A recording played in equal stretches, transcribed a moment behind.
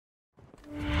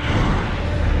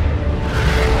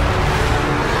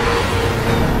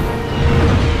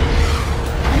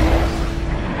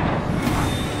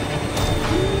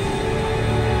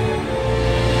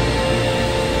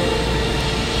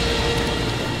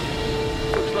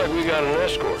we got an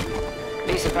escort.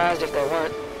 Be surprised if there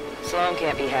weren't. Sloan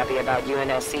can't be happy about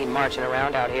UNSC marching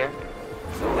around out here.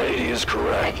 The lady is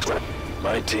correct.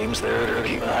 My team's there to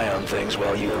keep an eye on things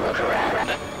while you look around.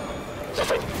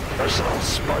 Personal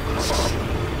Spartans.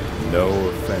 No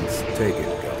offense taken,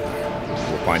 Governor.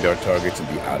 We'll find our targets and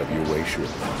be out of your way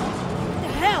shortly. What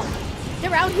the hell?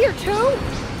 They're out here too?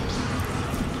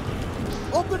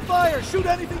 Open fire! Shoot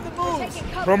anything that moves!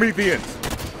 Prometheans!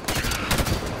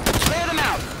 Clear them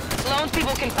out. Sloan's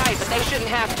people can fight, but they shouldn't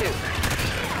have to.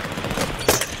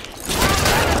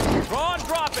 Ron,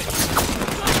 drop it!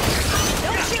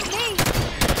 Don't shoot me!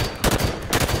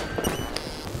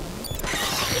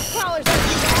 This crawler's not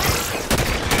too bad.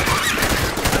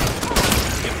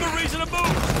 Give him a reason to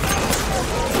move!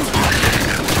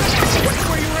 Watch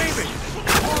where you're aiming!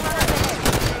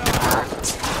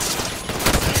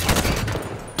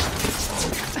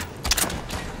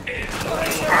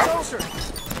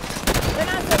 They're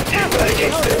not so tough as they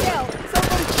hold still.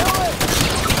 Somebody kill it!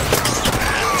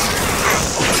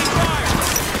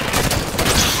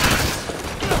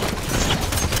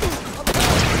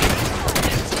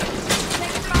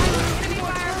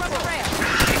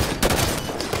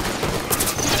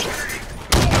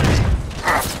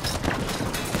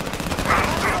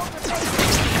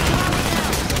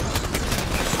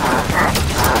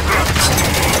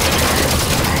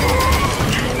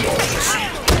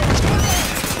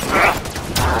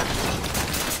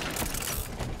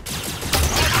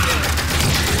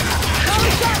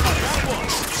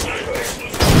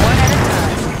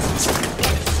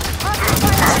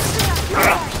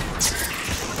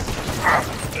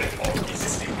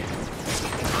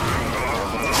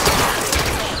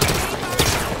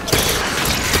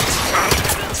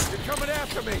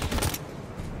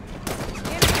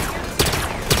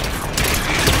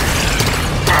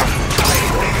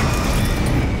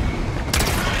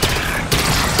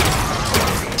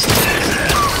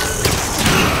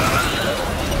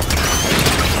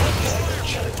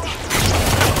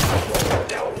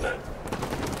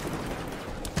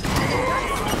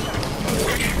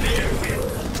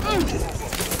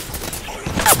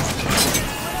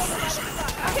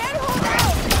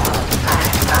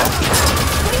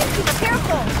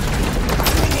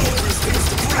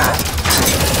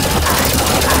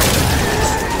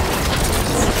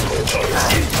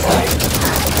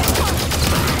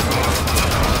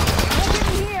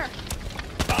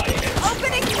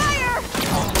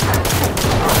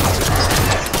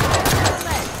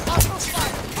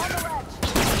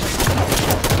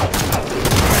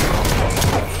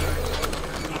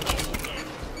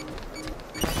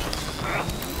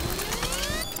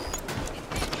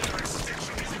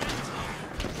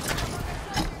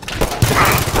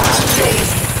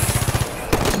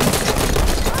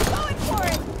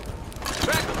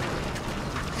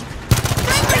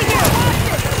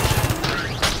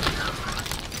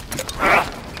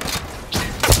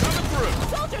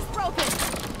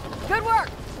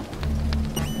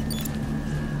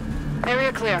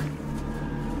 Clear.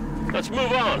 Let's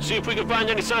move on, see if we can find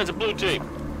any signs of blue team.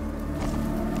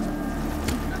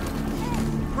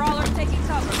 Crawler's taking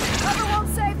cover. Cover won't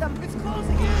save them. It's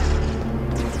closing in.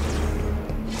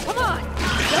 Come on!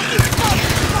 Don't be slow to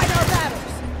fight our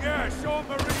battles! Yeah, show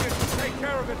Meridian to take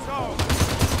care of its own.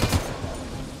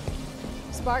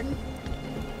 Spartan?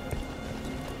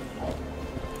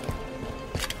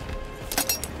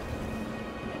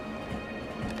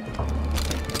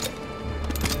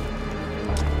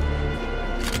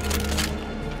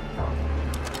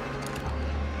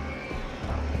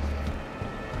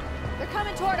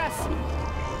 Toward us.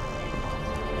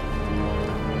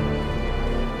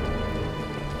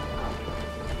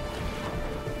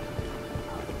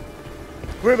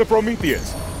 Clear the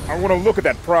Prometheans. I want to look at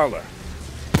that prowler.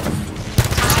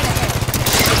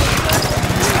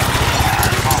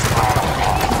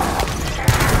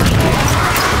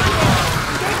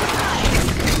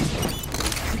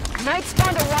 Night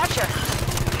spawned a watcher.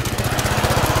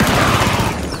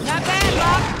 Not bad,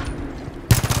 Bob.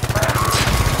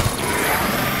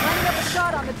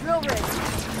 Shot on the drill rig.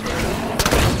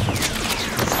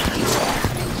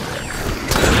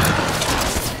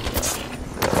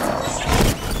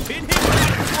 Hit him!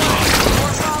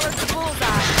 More crawlers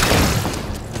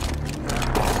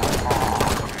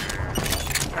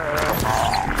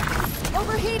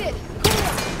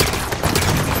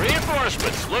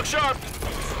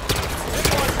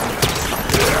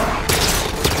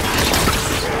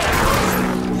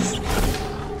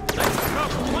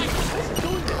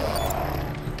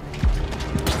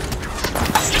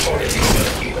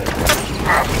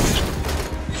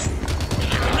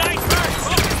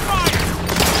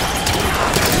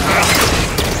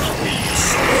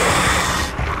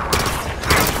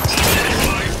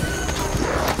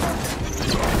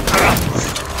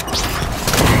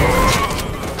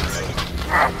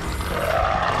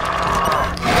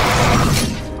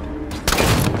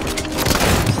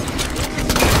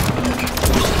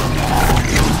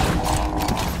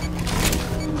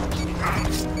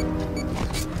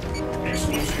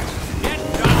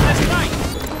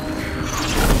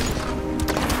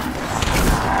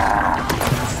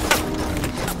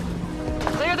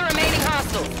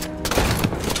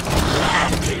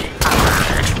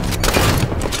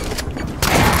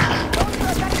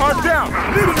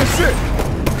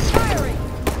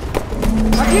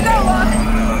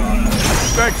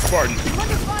Spartan.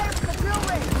 Under fire from the drill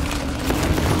rig!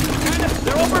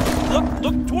 They're over.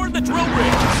 Look toward the drill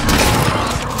rig.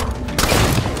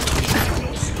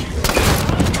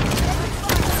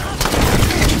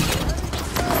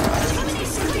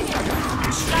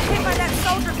 Got hit by that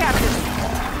soldier captain!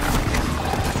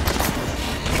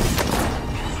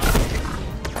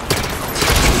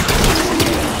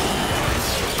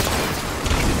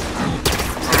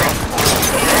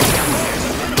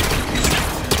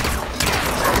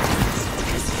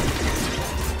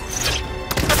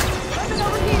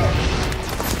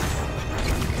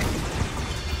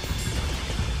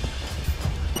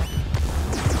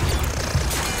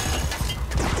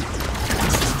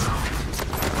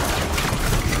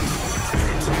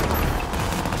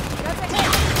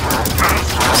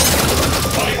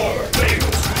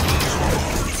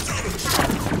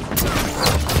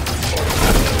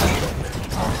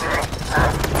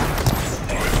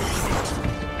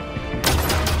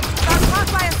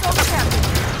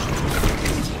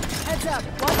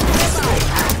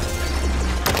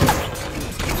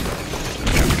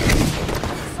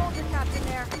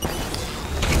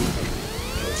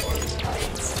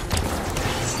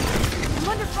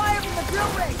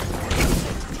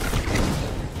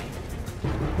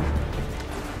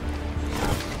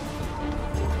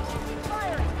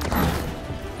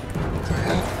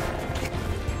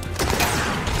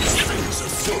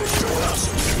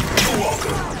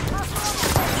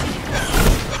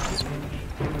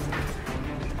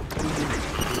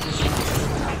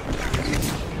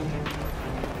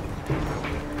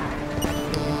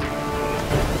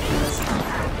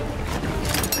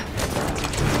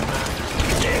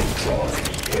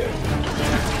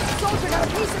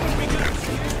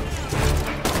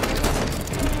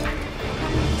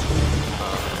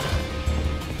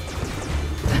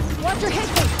 Watch your hit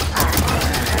me!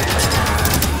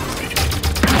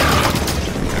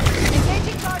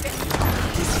 Engaging target!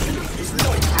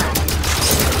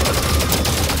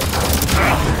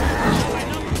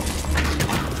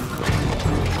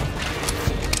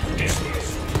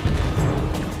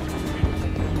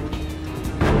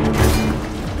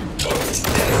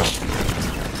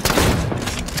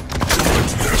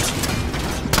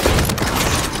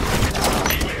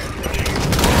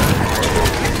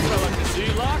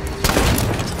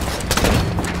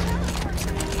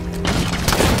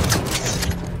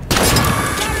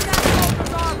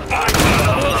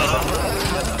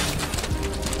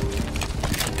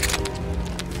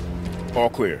 All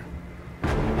clear.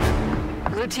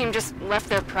 Blue team just left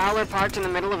their prowler parked in the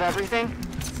middle of everything?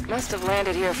 Must have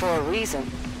landed here for a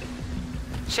reason.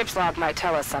 Ship's log might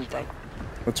tell us something.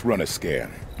 Let's run a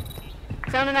scan.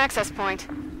 Found an access point.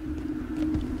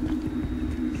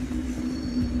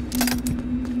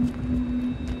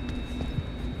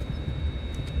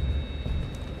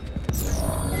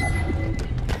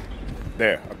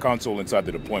 There, a console inside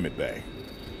the deployment bay.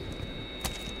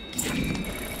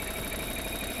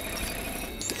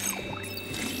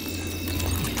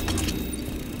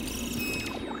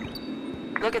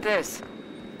 Look at this.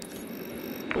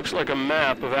 Looks like a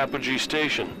map of Apogee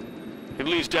Station. It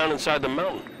leads down inside the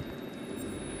mountain.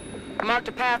 I marked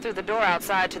a path through the door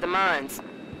outside to the mines.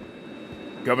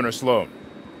 Governor Sloan,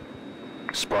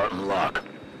 Spartan Lock.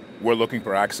 we're looking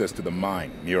for access to the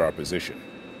mine near our position.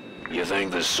 You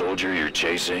think the soldier you're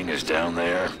chasing is down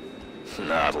there?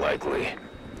 Not likely.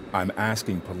 I'm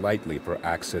asking politely for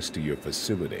access to your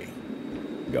facility,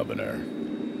 Governor.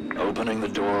 Opening the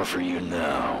door for you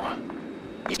now.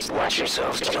 Watch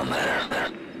yourselves down there.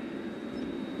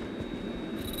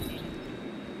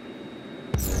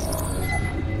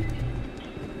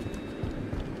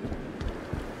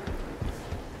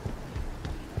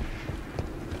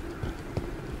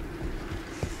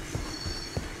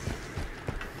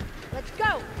 Let's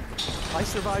go! If I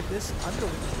survive this, I'm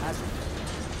going to hazard.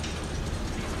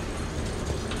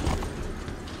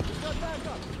 Back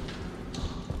up.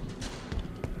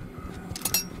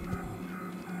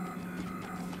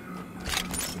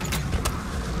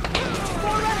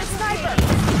 Forerunner sniper!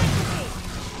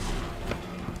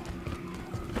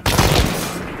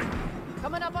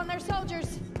 Coming up on their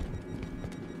soldiers!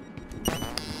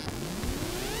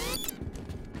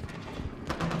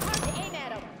 Time to aim at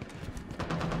them!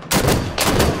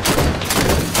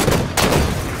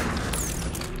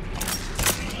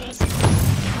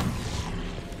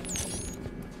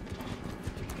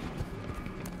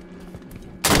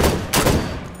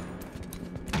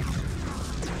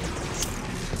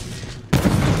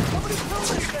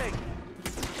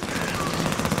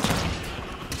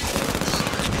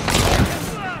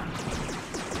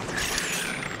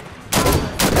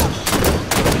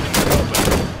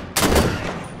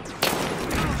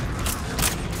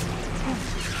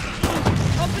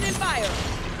 fire!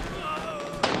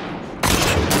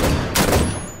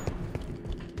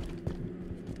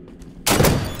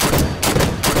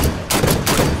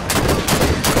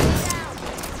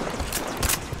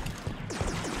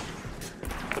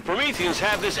 The Prometheans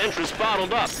have this entrance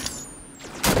bottled up.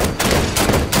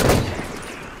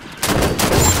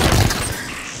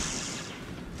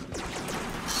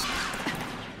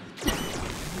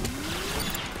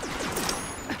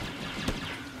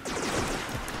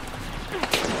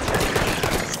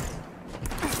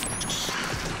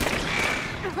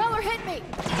 Propeller hit me!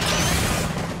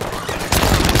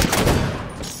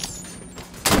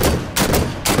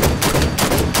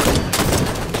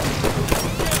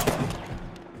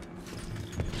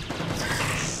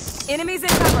 Enemies in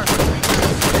cover!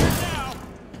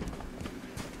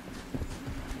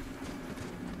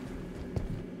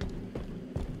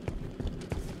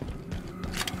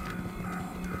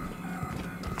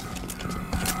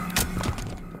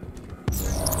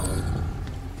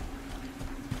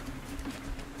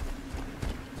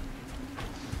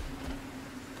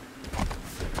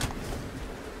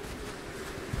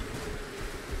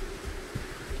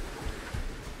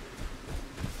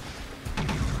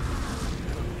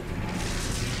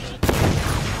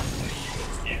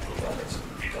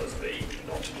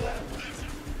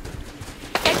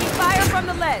 Taking fire from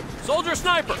the ledge! Soldier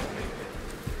sniper!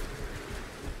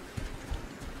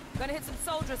 Gonna hit some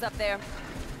soldiers up there.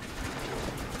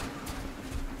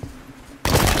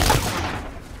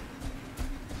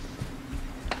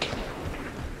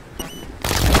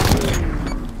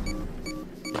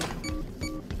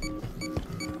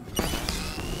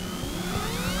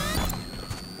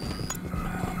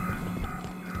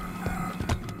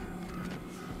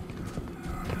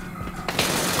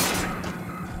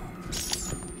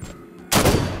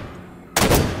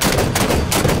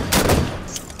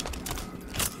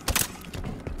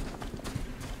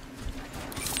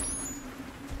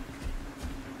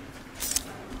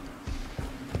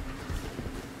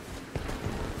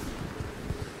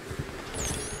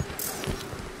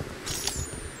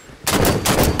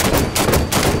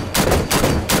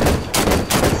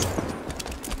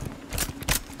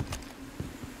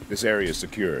 This area is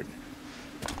secured.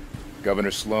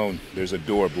 Governor Sloan, there's a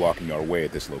door blocking our way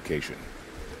at this location.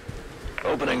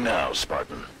 Opening now,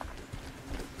 Spartan.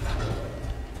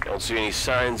 Don't see any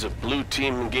signs of blue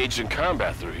team engaged in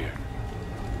combat through here.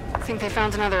 Think they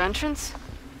found another entrance?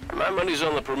 My money's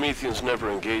on the Prometheans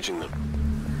never engaging them.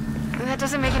 That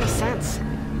doesn't make any sense.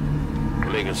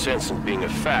 Making sense and being a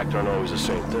fact aren't always the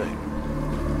same thing.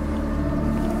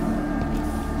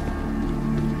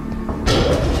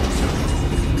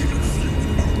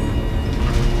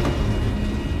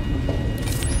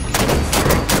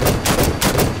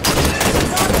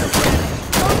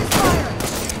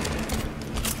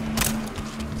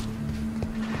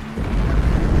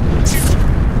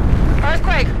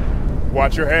 Earthquake!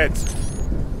 Watch your heads!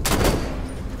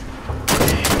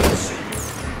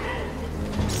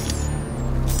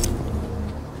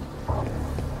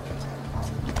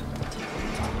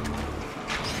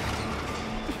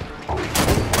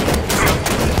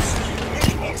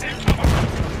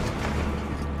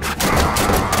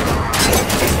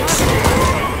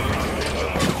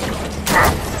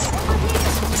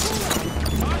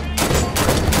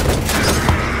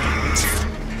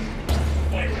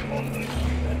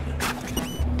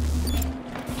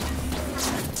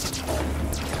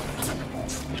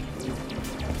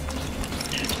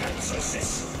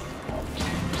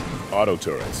 Auto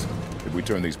turrets. If we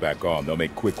turn these back on, they'll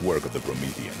make quick work of the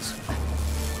Prometheans.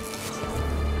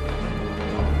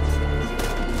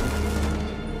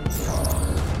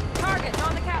 Targets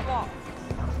on the catwalk!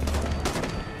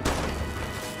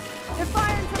 They're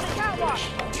firing from the catwalk!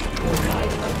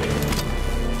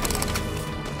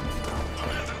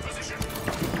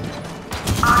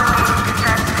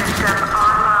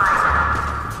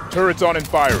 Turrets on and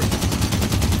firing.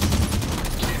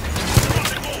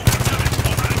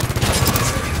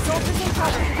 Soldiers in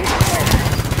cover! Keep it close!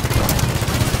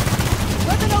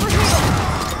 Weapon over here!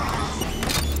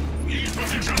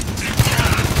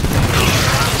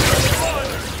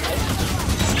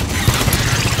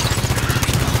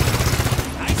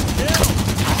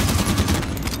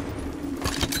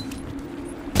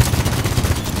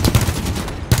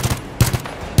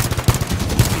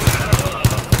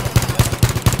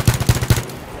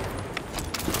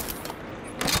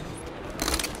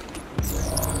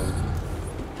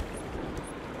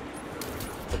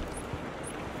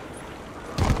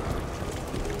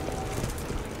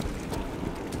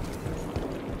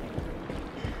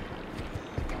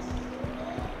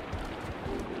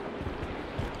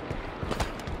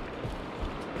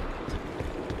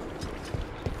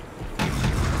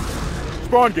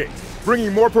 spawn gate,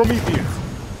 bringing more Prometheans.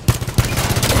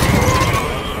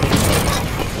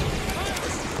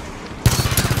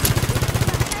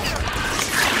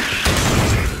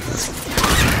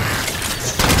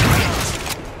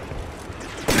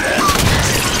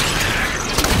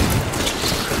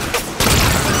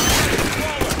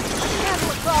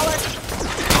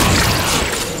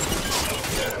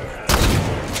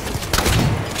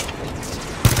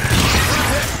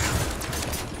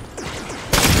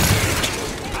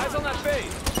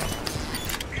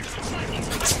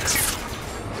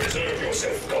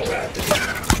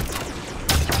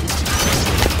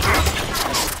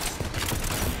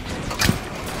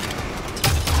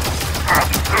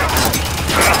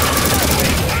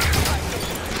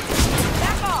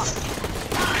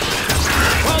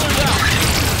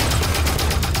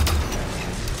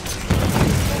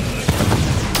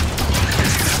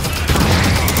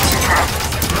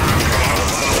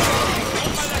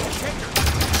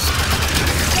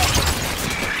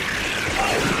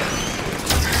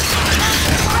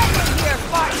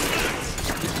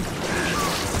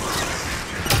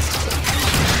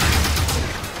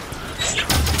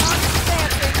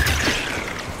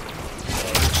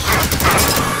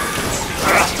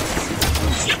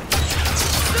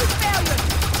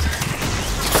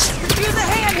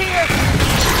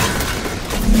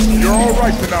 You're all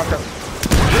right, Tanaka.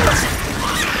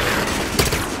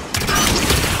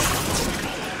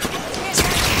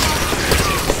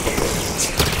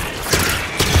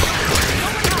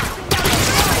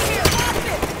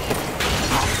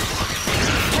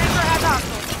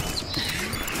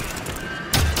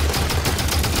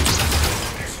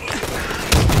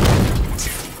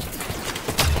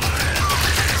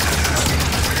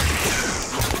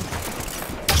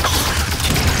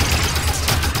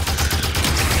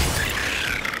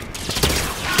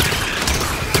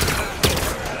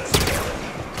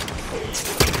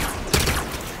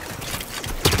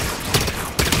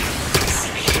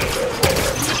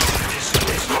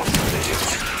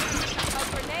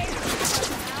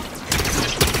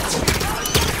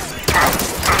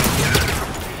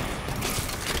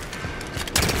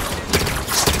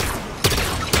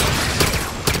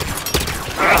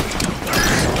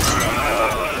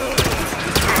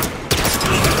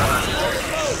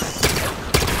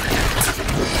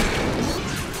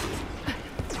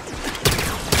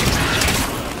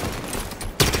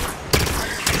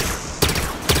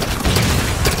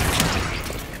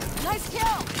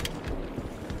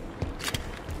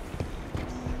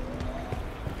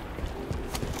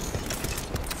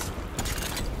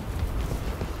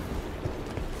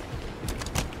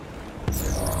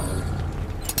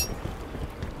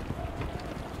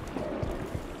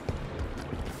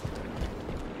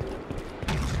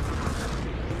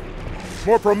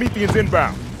 More Prometheans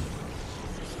inbound.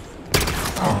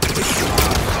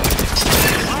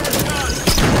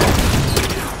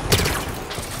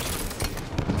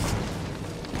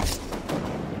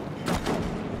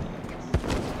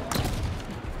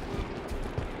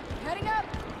 Heading up.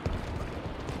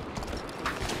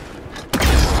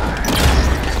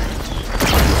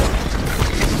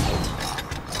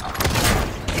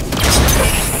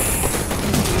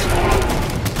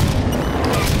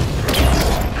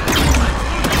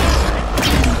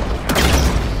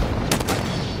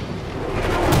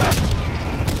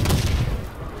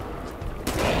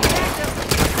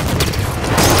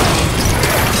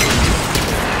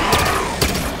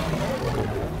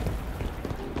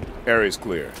 Area's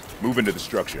clear. Move into the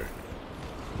structure.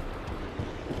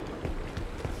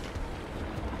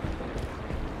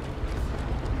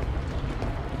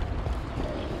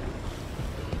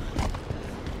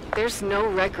 There's no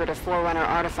record of Forerunner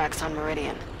artifacts on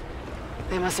Meridian.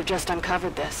 They must have just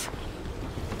uncovered this.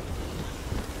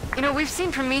 You know, we've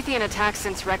seen Promethean attacks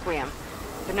since Requiem,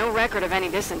 but no record of any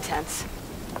this intense.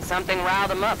 Something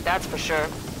riled them up, that's for sure.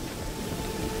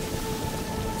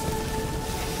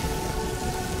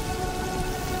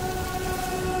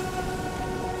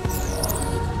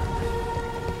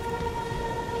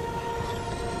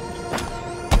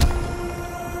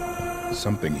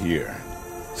 Something here.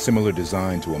 Similar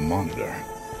design to a monitor.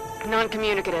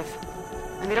 Non-communicative.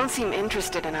 And they don't seem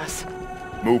interested in us.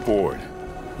 Move forward,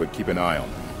 but keep an eye on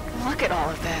them. Look at all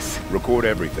of this. Record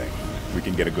everything. We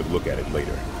can get a good look at it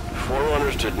later.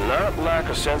 Forerunners did not lack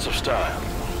a sense of style.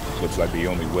 Looks like the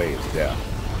only way is down.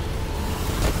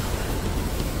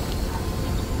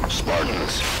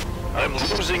 Spartans, I'm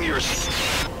losing your...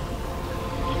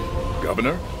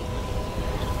 Governor?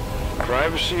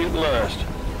 Privacy at last.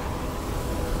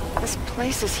 This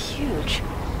place is huge.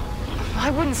 Why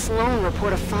wouldn't Sloan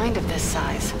report a find of this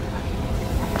size?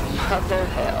 Mother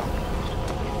hell.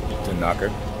 Tanaka,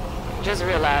 Just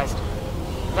realized.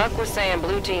 Buck was saying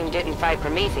Blue Team didn't fight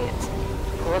Prometheans.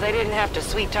 Well, they didn't have to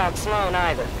sweet-talk Sloan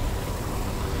either.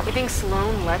 You think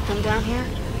Sloan let them down here?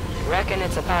 Reckon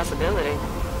it's a possibility.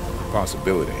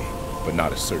 Possibility, but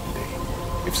not a certainty.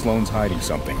 If Sloan's hiding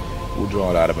something, we'll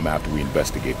draw it out of him after we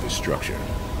investigate this structure.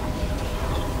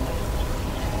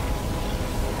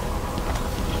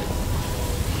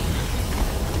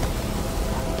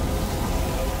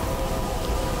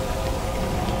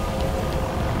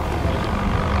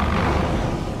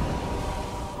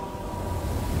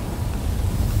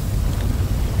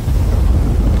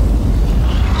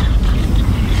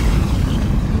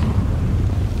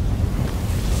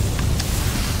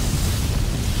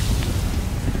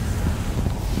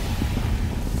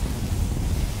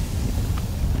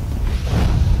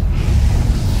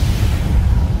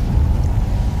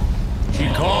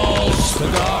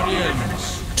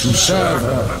 To serve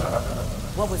her.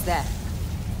 What was that?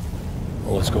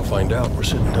 Well, let's go find out. We're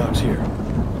sitting ducks here.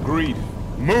 Agreed.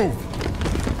 Move!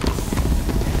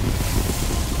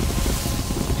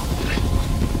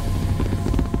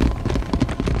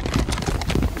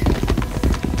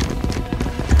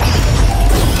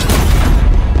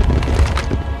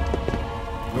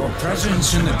 Your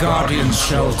presence in the Guardian's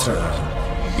shelter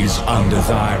is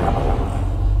undesirable.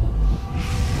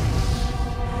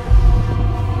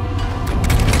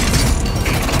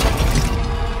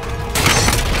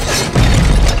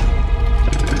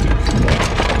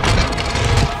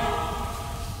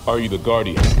 Are you the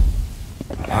Guardian?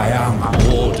 I am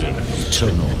Warden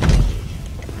Eternal.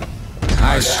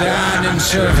 I stand in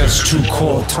service to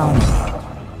Cortana.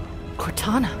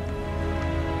 Cortana?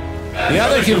 The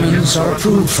other humans are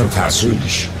approved for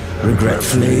passage.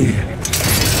 Regretfully,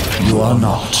 you are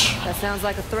not. That sounds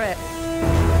like a threat.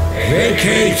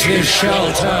 Vacate his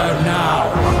shelter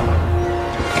now.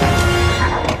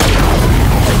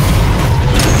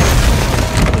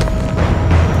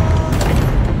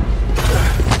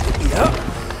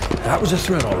 That was a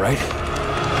threat, all right.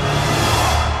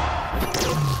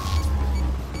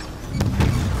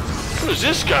 Who's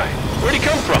this guy? Where'd he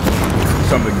come from?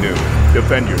 Something new.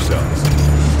 Defend yourselves.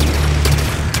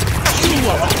 You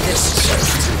are unnecessary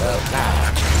to our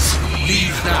plans.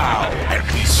 Leave now and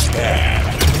be spared.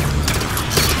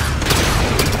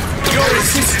 Your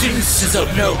resistance is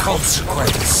of no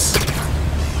consequence.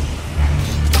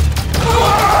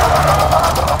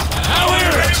 How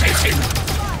irritating!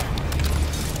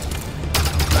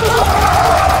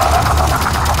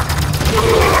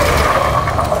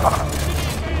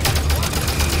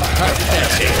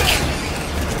 Pathetic.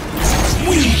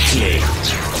 Weakling.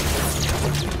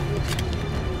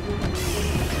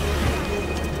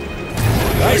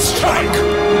 I strike.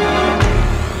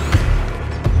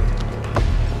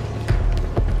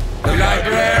 The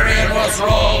librarian was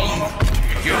wrong.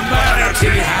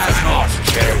 Humanity has not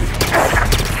changed.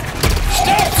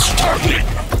 Stop struggling.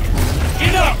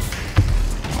 Enough.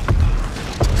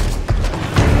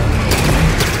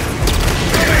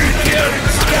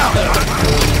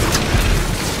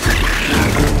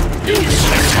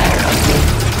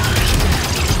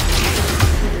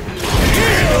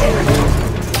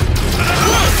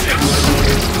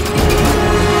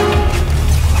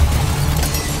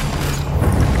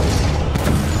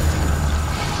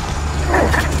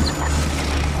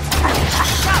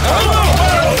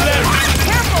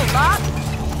 Careful, Bob!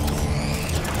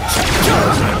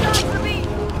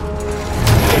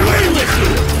 Away with you!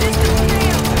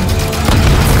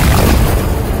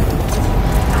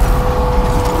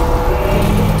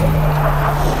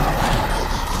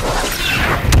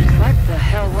 What the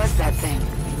hell was that thing?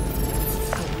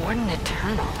 The Warden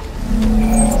Eternal.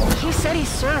 He said he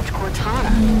served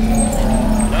Cortana.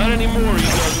 Not anymore, he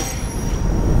doesn't.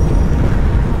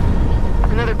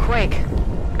 Another quake.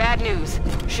 Bad news.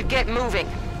 Should get moving.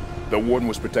 The Warden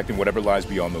was protecting whatever lies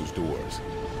beyond those doors.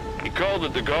 He called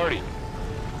it the Guardian.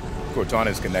 Cortana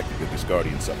is connected to this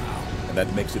Guardian somehow, and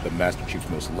that makes it the Master Chief's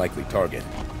most likely target.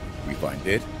 We find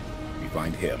it, we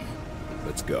find him.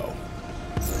 Let's go.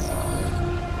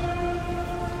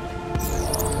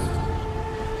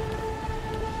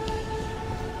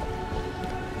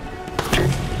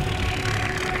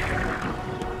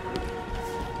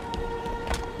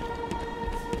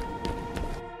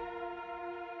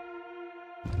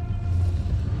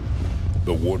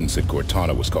 The Warden said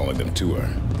Cortana was calling them to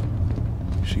her.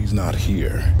 She's not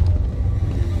here.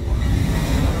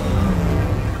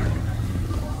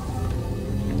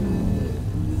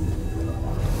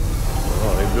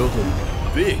 Oh, they built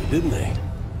him big, didn't they?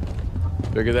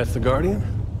 Figure that's the Guardian?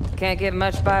 Can't get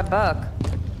much by Buck.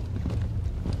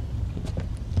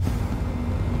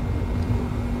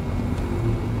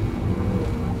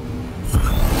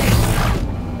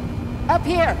 Up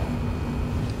here!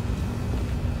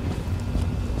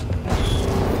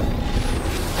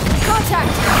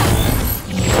 Contact!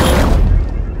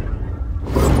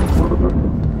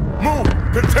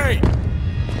 Move! Contain!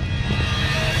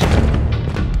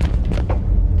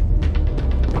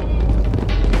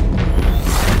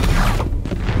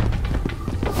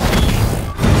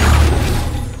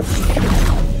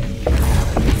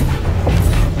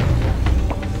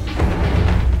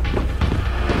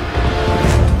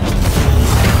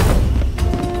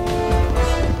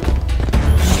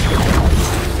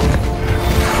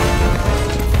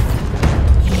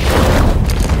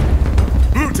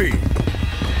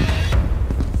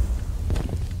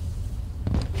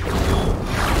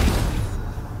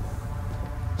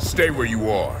 Stay where you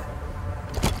are.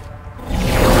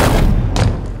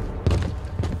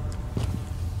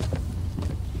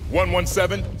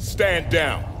 "117, stand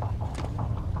down.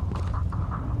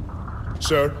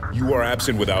 Sir, you are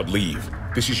absent without leave.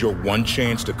 This is your one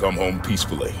chance to come home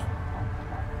peacefully.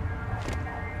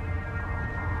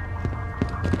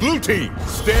 Blue team,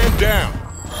 stand down.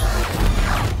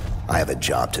 I have a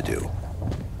job to do.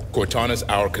 Cortana's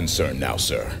our concern now,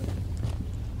 sir.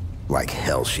 Like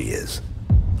hell she is.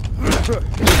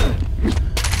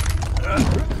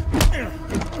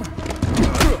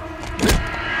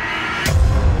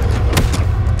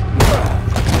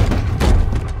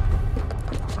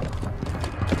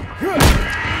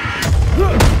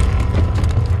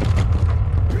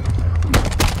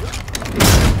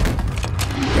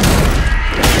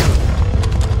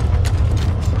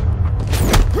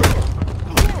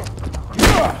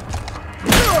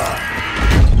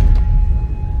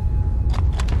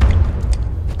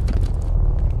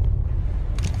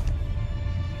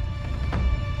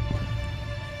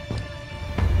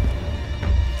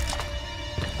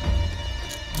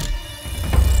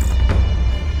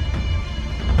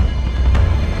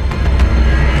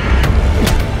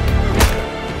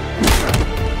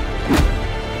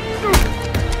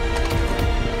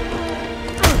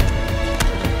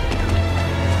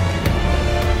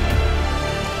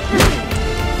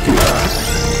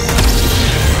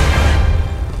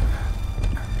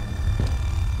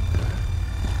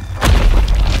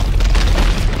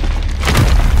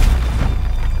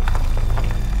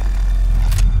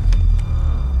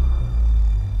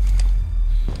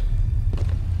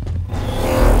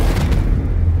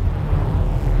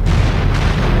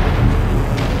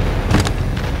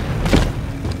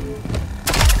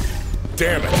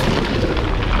 Damn it!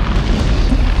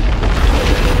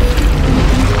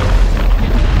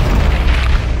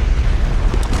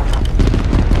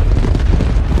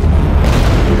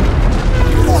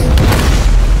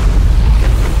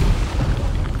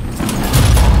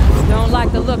 Don't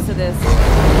like the looks of this.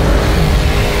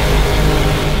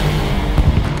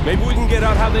 Maybe we can get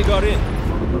out how they got in.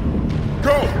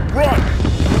 Go! Run!